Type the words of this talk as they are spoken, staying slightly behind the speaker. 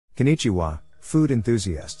Konnichiwa, food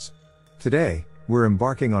enthusiasts. Today, we're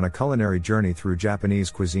embarking on a culinary journey through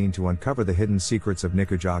Japanese cuisine to uncover the hidden secrets of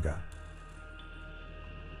Nikujaga.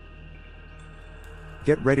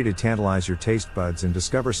 Get ready to tantalize your taste buds and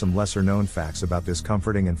discover some lesser-known facts about this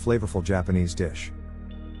comforting and flavorful Japanese dish.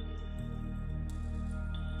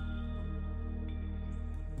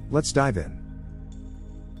 Let's dive in.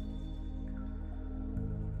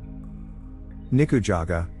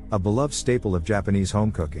 Nikujaga, a beloved staple of Japanese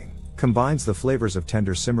home cooking, combines the flavors of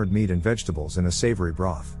tender simmered meat and vegetables in a savory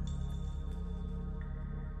broth.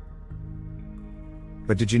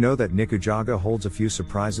 But did you know that Nikujaga holds a few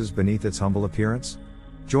surprises beneath its humble appearance?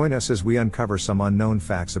 Join us as we uncover some unknown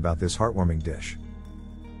facts about this heartwarming dish.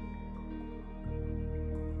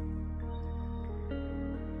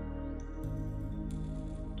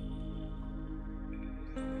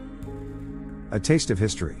 A taste of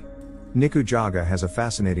history. Nikujaga has a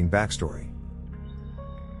fascinating backstory.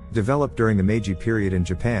 Developed during the Meiji period in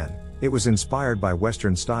Japan, it was inspired by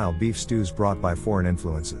Western-style beef stews brought by foreign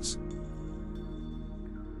influences.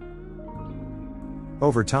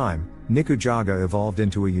 Over time, Nikujaga evolved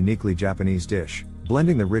into a uniquely Japanese dish,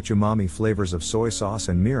 blending the rich umami flavors of soy sauce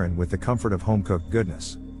and mirin with the comfort of home-cooked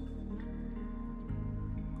goodness.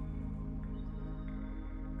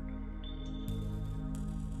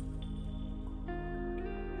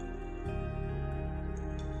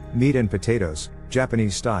 Meat and potatoes,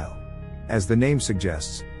 Japanese style. As the name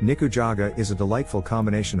suggests, Nikujaga is a delightful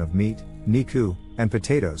combination of meat, niku, and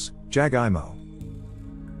potatoes, jagaimo.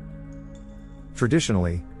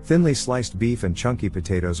 Traditionally, thinly sliced beef and chunky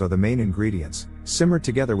potatoes are the main ingredients, simmered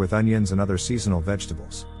together with onions and other seasonal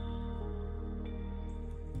vegetables.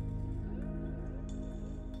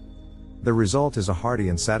 The result is a hearty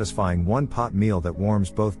and satisfying one-pot meal that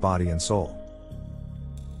warms both body and soul.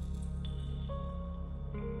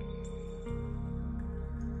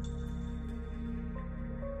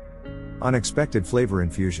 Unexpected flavor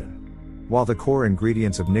infusion. While the core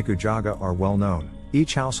ingredients of Nikujaga are well known,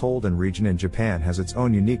 each household and region in Japan has its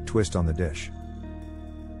own unique twist on the dish.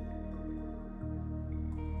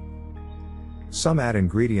 Some add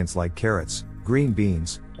ingredients like carrots, green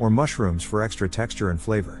beans, or mushrooms for extra texture and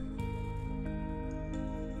flavor.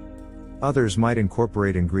 Others might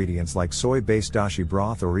incorporate ingredients like soy-based dashi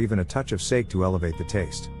broth or even a touch of sake to elevate the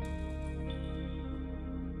taste.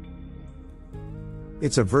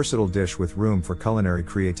 It's a versatile dish with room for culinary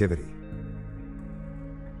creativity.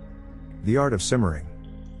 The art of simmering.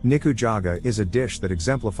 Nikujaga is a dish that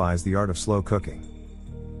exemplifies the art of slow cooking.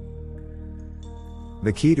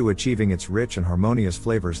 The key to achieving its rich and harmonious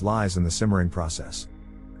flavors lies in the simmering process.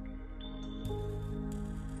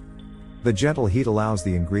 The gentle heat allows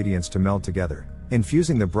the ingredients to meld together,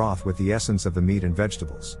 infusing the broth with the essence of the meat and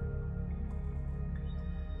vegetables.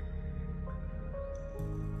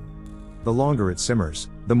 The longer it simmers,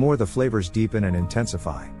 the more the flavors deepen and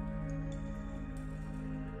intensify.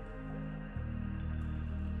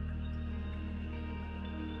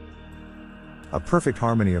 A perfect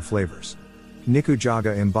harmony of flavors.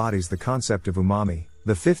 Nikujaga embodies the concept of umami,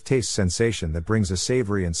 the fifth taste sensation that brings a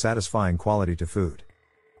savory and satisfying quality to food.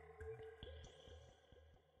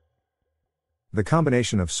 The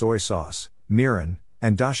combination of soy sauce, mirin,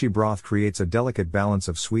 and dashi broth creates a delicate balance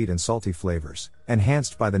of sweet and salty flavors,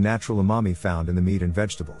 enhanced by the natural umami found in the meat and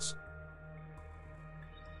vegetables.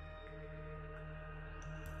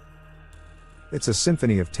 It's a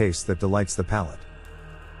symphony of taste that delights the palate.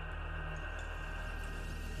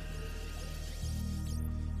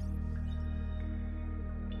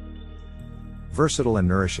 Versatile and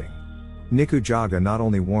nourishing. Nikujaga not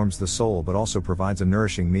only warms the soul but also provides a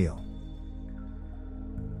nourishing meal.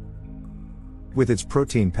 With its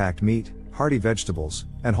protein-packed meat, hearty vegetables,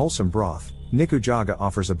 and wholesome broth, Nikujaga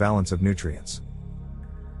offers a balance of nutrients.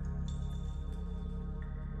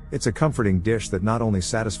 It's a comforting dish that not only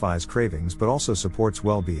satisfies cravings but also supports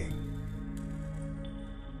well-being.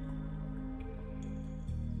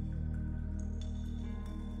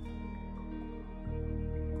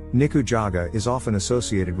 Nikujaga is often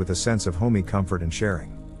associated with a sense of homey comfort and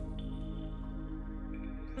sharing.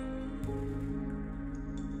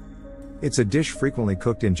 It's a dish frequently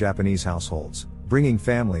cooked in Japanese households, bringing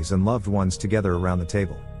families and loved ones together around the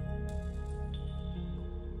table.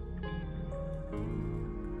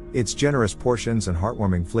 Its generous portions and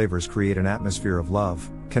heartwarming flavors create an atmosphere of love,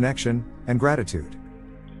 connection, and gratitude.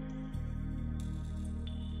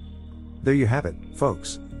 There you have it,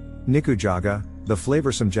 folks. Nikujaga, the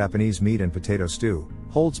flavorsome Japanese meat and potato stew,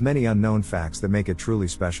 holds many unknown facts that make it truly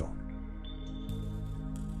special.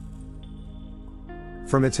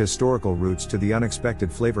 From its historical roots to the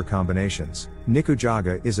unexpected flavor combinations,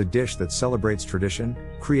 Nikujaga is a dish that celebrates tradition,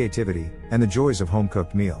 creativity, and the joys of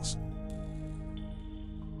home-cooked meals.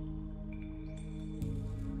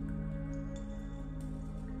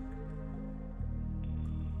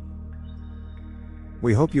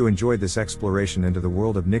 We hope you enjoyed this exploration into the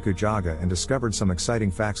world of Nikujaga and discovered some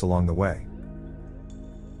exciting facts along the way.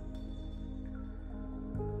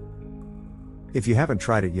 If you haven't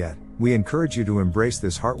tried it yet, we encourage you to embrace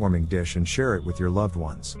this heartwarming dish and share it with your loved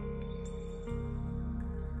ones.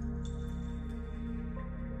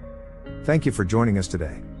 Thank you for joining us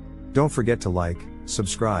today. Don't forget to like,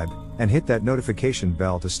 subscribe, and hit that notification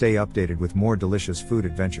bell to stay updated with more delicious food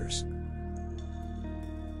adventures.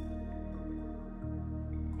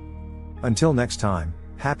 Until next time,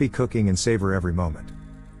 happy cooking and savor every moment.